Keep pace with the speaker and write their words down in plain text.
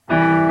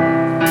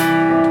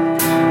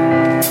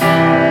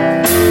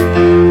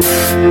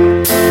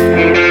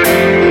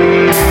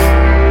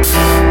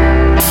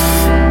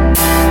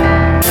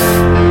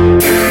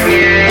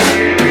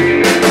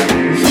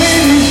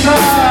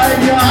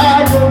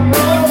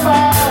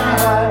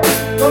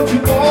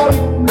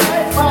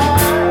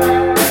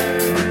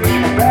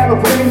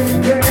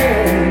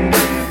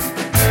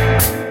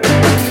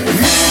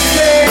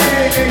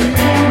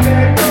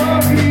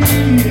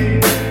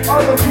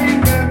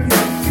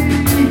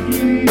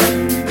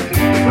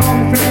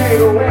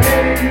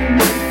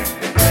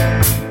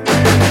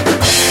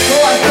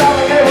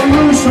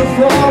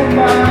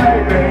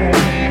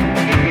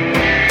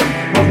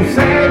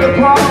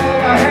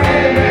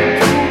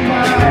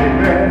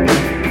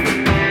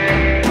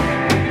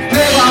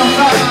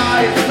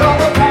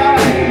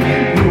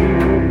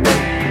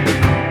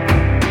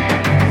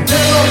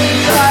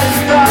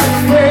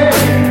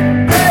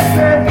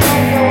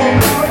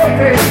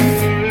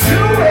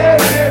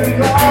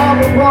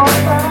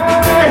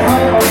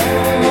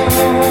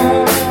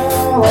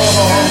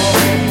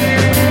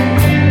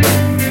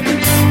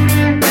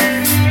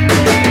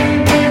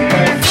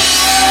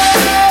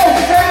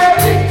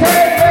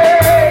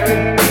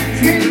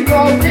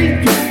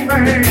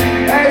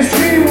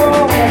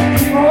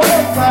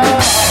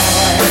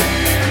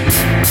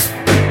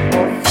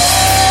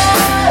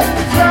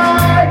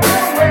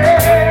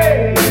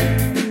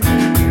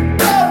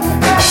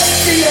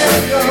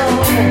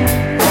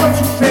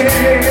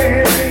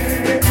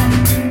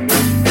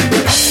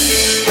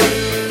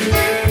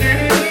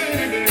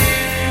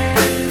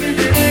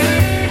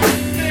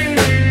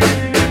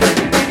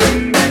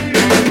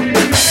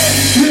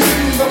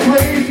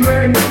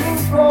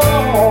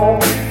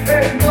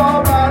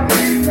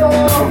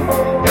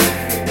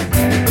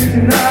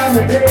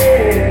another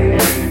day.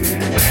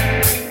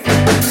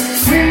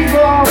 We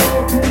go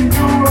to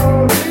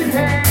Europe in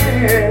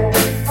hell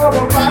of a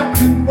rock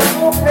to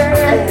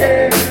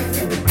obey.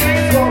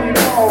 Going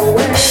all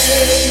away.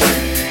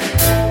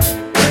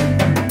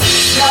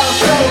 Gotta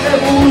show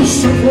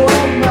evolution for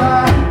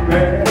my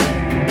man.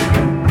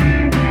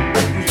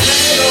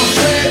 Don't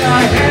say I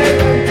had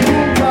to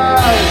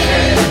my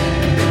head.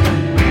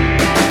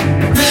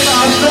 Then I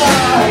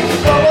die,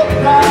 so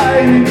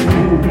dying.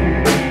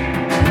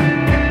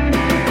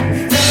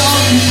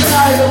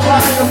 Inside of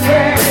like a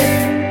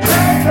face,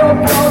 there's no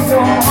clothes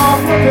on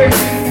for me.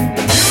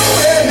 You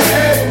ain't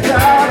had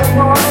out of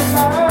one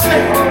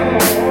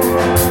night.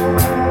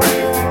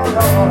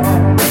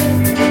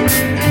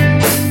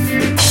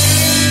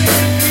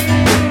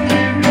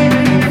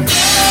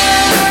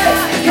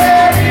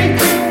 Carry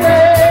you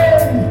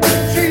away,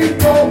 she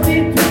told me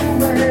to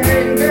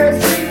wait, yes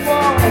she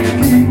wants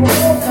to keep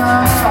on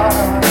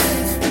time.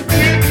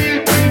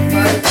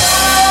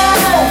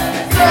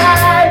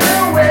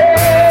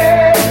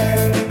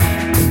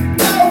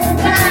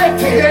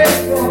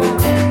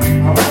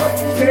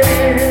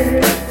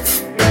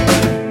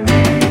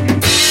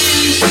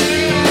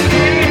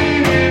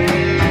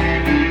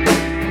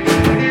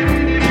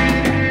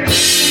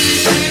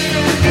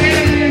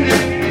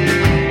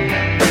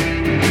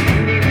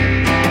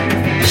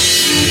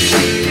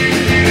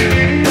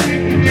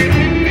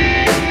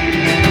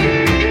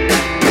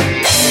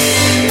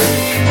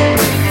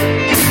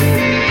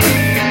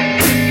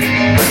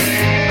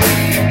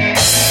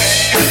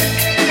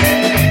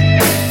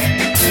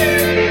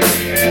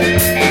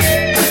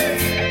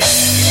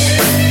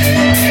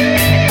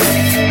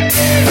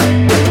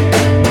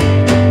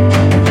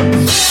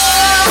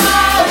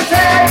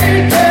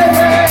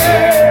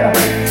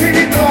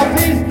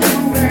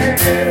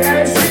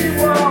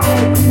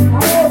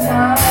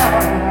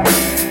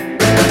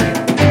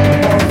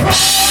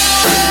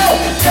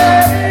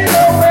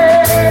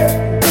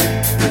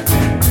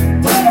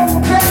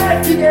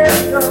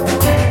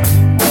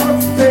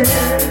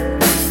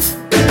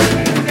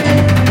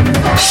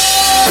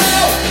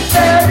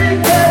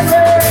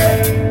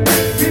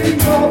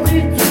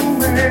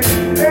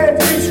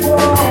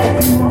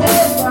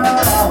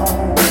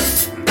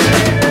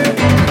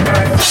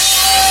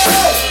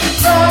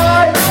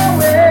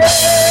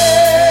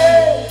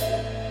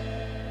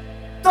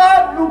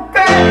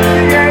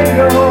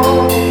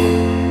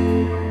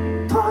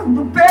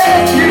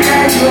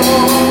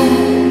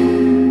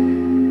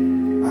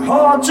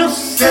 Hard to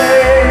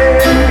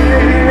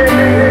say.